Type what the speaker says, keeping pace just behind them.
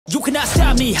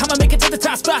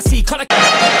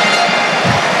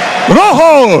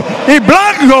Rojo y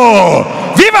blanco.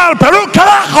 ¡Viva el Perú,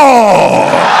 carajo!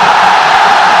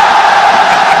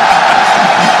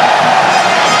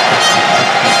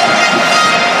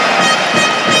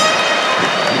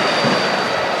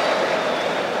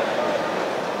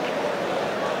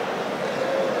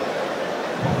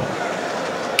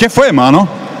 ¿Qué fue, mano?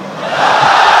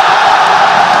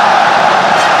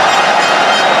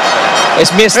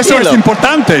 Es mi estilo. Eso es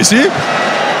importante, ¿sí?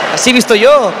 Así visto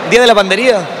yo, día de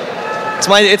lavandería.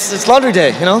 It's laundry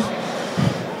day, you know?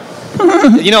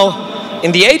 You know,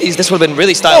 in the 80s, this would have been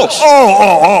really stylish.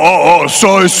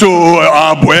 ¿Soy su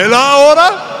abuela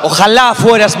ahora? Ojalá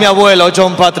fueras mi abuelo,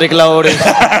 John Patrick Lowrie.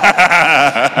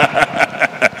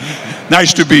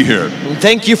 Nice to be here.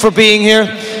 Thank you for being here.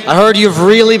 I heard you've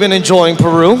really been enjoying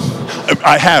Peru.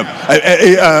 I have.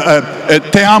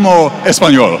 Te amo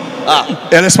español.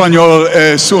 El español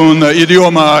es un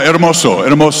idioma hermoso,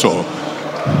 hermoso.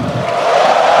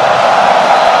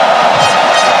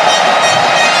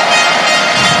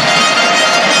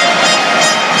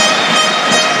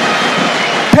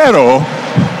 Pero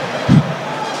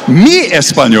mi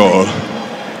español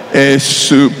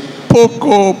es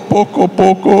poco,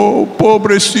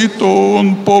 pobrecito,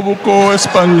 un poco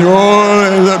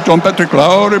español, John Patrick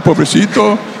Lowrie,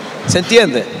 pobrecito. Se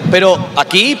entiende, pero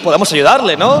aquí podemos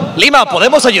ayudarle, ¿no? Lima,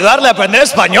 ¿podemos ayudarle a aprender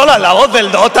español a la voz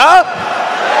del Dota?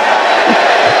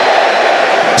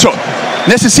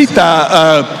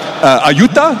 ¿Necesita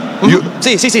ayuda?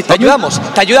 Sí, te ayudamos,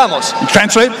 te ayudamos.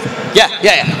 Translate? Yeah.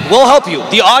 We'll help you.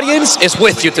 The audience is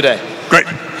with you today. Great.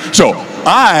 So,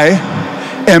 I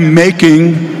am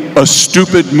making a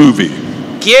stupid movie.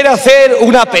 Quiere hacer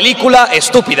una película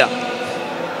estúpida.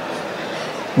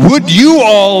 Would you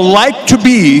all like to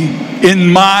be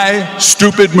in my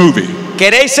stupid movie?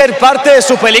 ¿Queréis ser parte de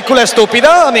su película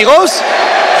estúpida, amigos?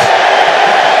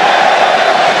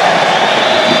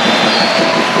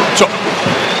 So,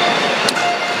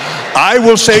 I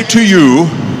will say to you,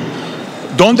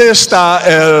 ¿dónde está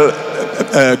el,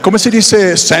 ¿cómo se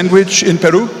dice sándwich en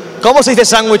Perú? ¿Cómo se dice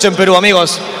sándwich en Perú,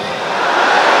 amigos?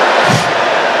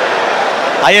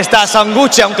 Ahí está,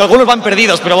 sanguche, aunque algunos van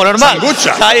perdidos, pero bueno, normal.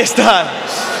 Sangucha. Ahí está.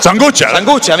 Sangucha.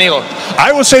 Sanguche, amigo.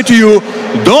 I will say to you,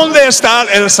 ¿dónde está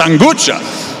el sangucha?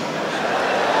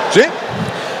 ¿Sí?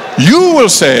 You will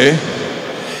say,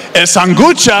 el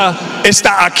sangucha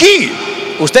está aquí.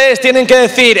 Ustedes tienen que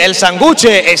decir, el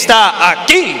sanguche está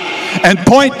aquí. And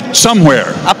point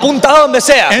somewhere. Apunta a donde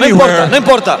sea, Anywhere. no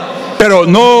importa. Pero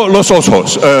no los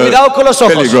ojos. Cuidado con los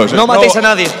ojos, peligroso. no matéis a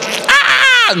nadie.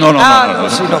 No.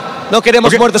 No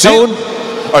queremos muertos ¿sí? aún.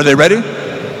 Are they ready?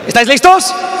 ¿Estáis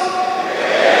listos?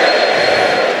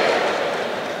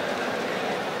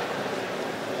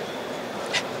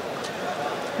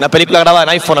 Una película grabada en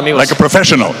iPhone, amigos. Like a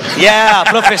professional. Yeah,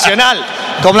 profesional.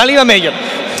 Como la Lima Mayor.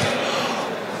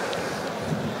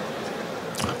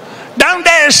 ¿Dónde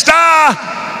está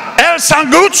el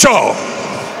sangucho?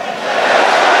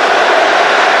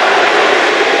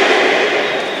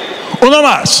 Uno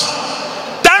más.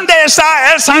 ¿Dónde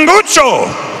está el sangucho?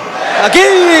 Aquí.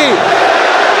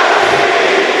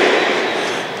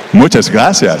 Muchas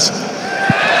gracias.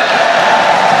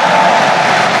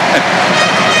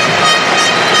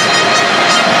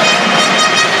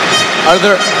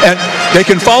 And they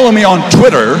can follow me on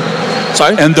Twitter.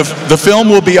 Sorry? And the film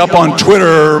will be up on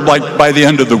Twitter like by the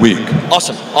end of the week.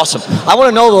 Awesome. I want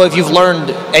to know though if you've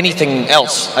learned anything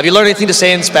else. Have you learned anything to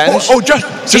say in Spanish? Just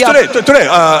today.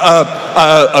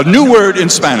 A new word in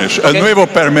Spanish. Okay. A nuevo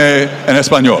perme en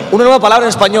español. Una nueva palabra en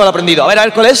español aprendido. A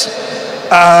ver, ¿cuál es?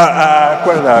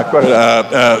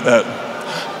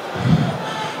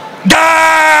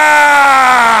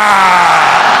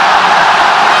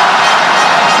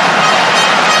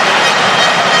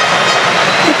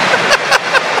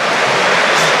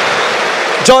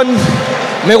 John,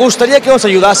 me gustaría que nos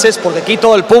ayudases, porque aquí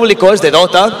todo el público es de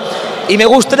Dota, y me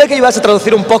gustaría que ayudas a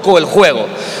traducir un poco el juego.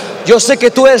 Yo sé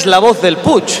que tú eres la voz del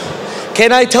Pugde.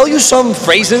 Can I tell you some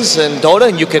phrases in Dota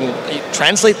and you can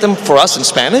translate them for us in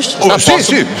Spanish? Is that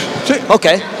possible? Sí.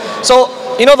 Okay. So,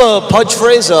 you know the Pudge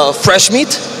phrase, fresh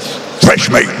meat? Fresh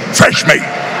meat.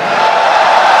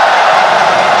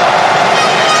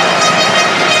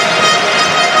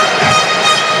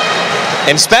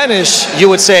 In Spanish, you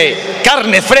would say,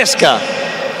 carne fresca.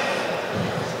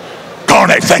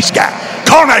 Carne fresca.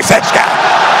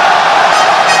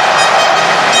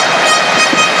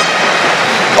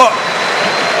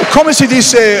 ¿Cómo se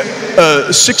dice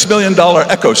 $6 million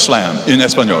Echo Slam en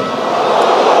español?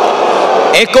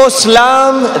 Echo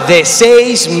Slam de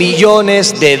 $6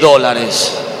 millones.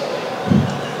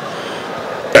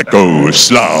 Echo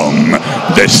Slam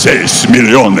de $6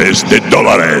 millones.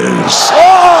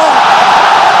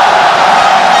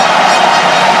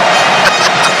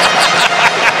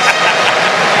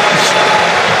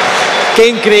 Qué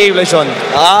increíble, John.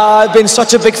 I've been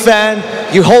such a big fan.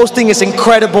 Your hosting is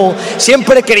incredible.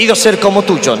 Siempre he querido ser como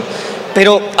tú, John.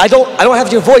 Pero I don't have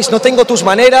your voice. No tengo tus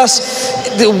maneras.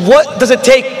 What does it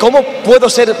take? ¿Cómo puedo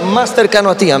ser más cercano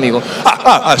a ti, amigo?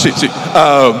 Sí.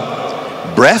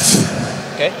 Breath.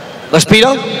 Okay.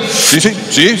 ¿Respiro?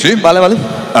 Sí. Vale.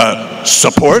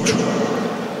 Support.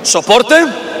 ¿Soporte?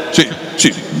 Sí.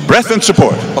 Breath and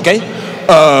support. Okay.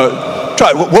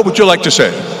 Try. What would you like to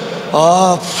say?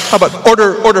 How about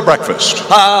order breakfast?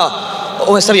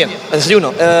 Está bien. El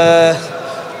desayuno.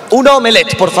 Una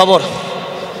omelette, por favor.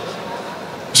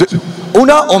 Sí.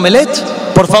 Una omelette,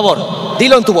 por favor.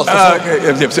 Dilo en tu voz, por favor.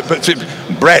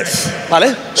 Breath.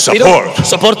 Vale. Support.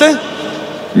 ¿Soporte?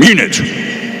 Minute.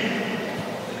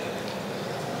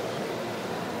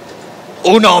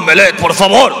 Una omelette, por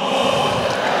favor.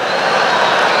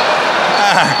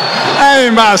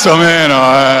 Más o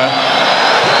menos.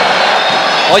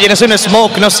 Oye, no es un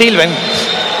smoke, no sirven.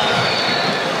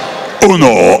 Uno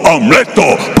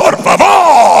omleto, por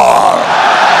favor.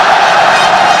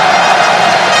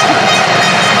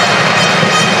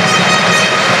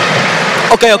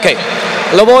 Okay.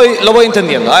 Lo voy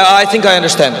entendiendo. I think I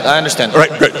understand.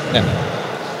 Right, great. Yeah.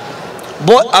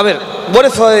 What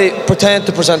if I pretend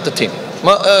to present the team?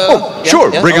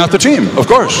 Sure. Bring out the team, of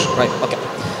course. Right, okay.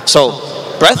 So,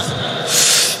 breath,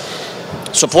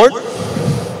 support.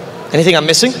 Anything I'm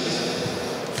missing?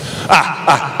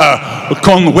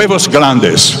 Con huevos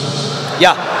grandes.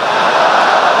 Ya.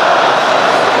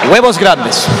 Huevos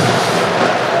grandes.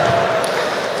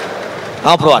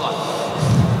 Vamos a probar.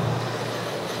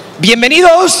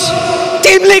 Bienvenidos,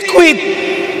 Team Liquid.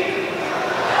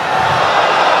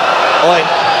 Oye,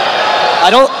 I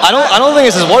don't think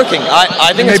this is working.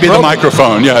 I think maybe it's the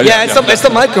microphone. Yeah, it's the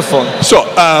microphone. So,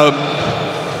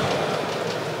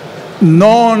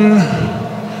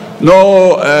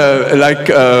 like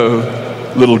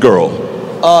little girl.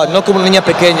 No como niña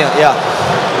pequeña. Yeah.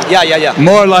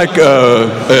 More like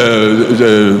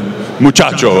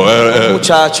muchacho.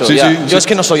 Muchacho. Sí. Yo es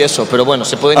que no soy eso, pero bueno,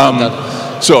 se puede intentar.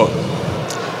 So,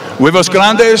 huevos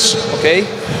grandes. Okay.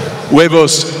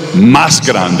 Huevos más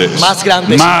grandes. Más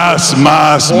grandes. Más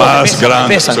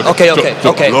grandes. Okay.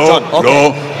 John,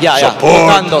 okay. Ya.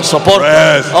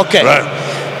 Soporte. Okay.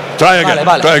 Try again.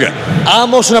 Vale. Try again.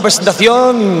 Hagamos una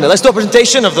presentación. Let's do a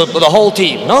presentation of the whole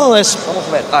team, ¿no? Vamos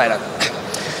a ver.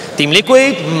 Team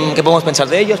Liquid, ¿qué podemos pensar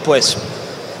de ellos? Pues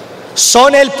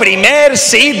son el primer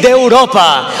seed de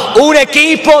Europa, un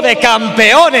equipo de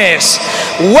campeones.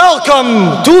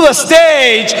 Welcome to the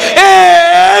stage.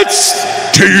 It's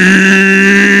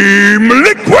Team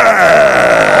Liquid.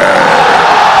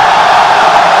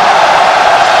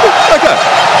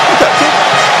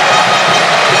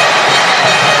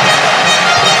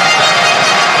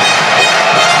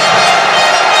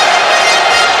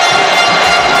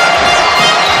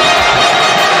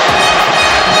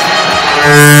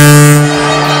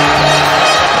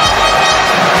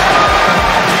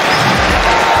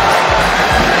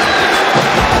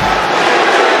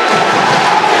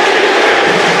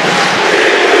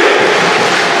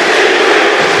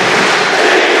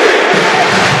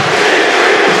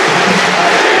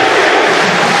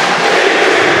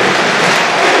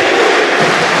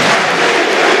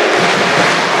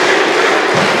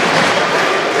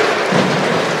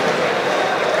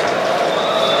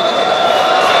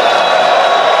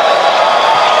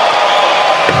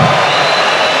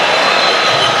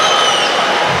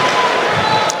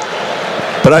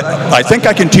 But I think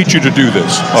I can teach you to do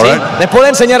this, all right? Me puedo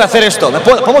enseñar a hacer esto.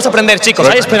 Podemos aprender, chicos.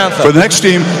 Hay esperanza. For the next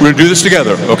team, we're going to do this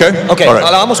together, okay? Okay. All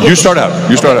right. You start out.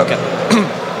 Okay.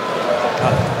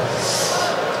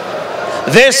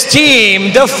 This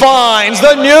team defines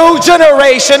the new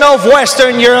generation of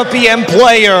Western European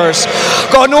players,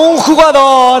 con un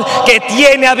jugador que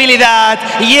tiene habilidad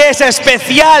y es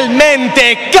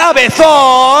especialmente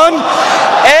cabezón.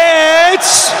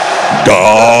 It's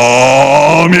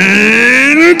Gaming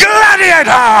Gladiators!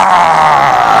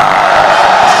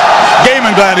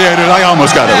 Gaming Gladiators, I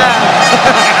almost got it right.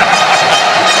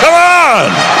 Come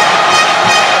on!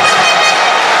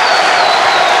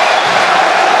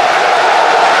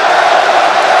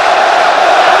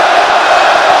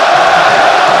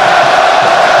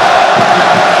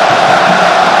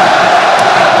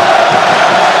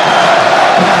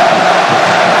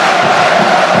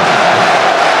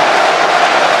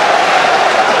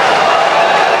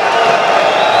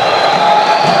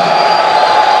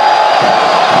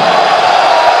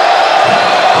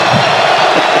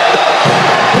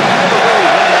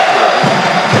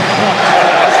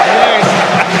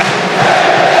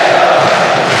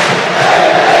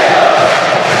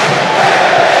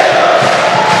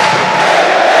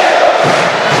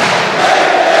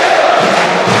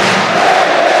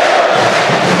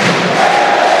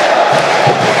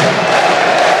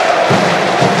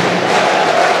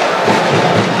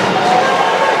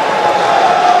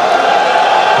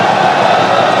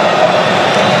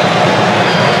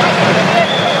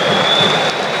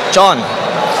 John,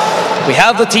 we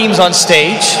have the teams on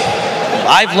stage.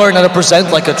 I've learned how to present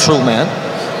like a true man.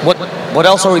 What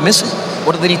else are we missing?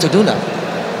 What do they need to do now?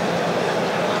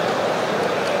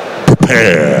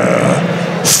 Prepare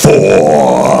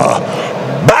for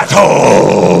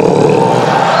battle.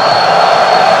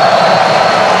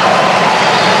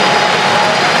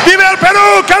 ¡Viva el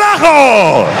Perú,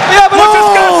 carajo! ¡Viva Perú!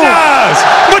 Muchas gracias.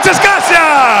 Muchas gracias.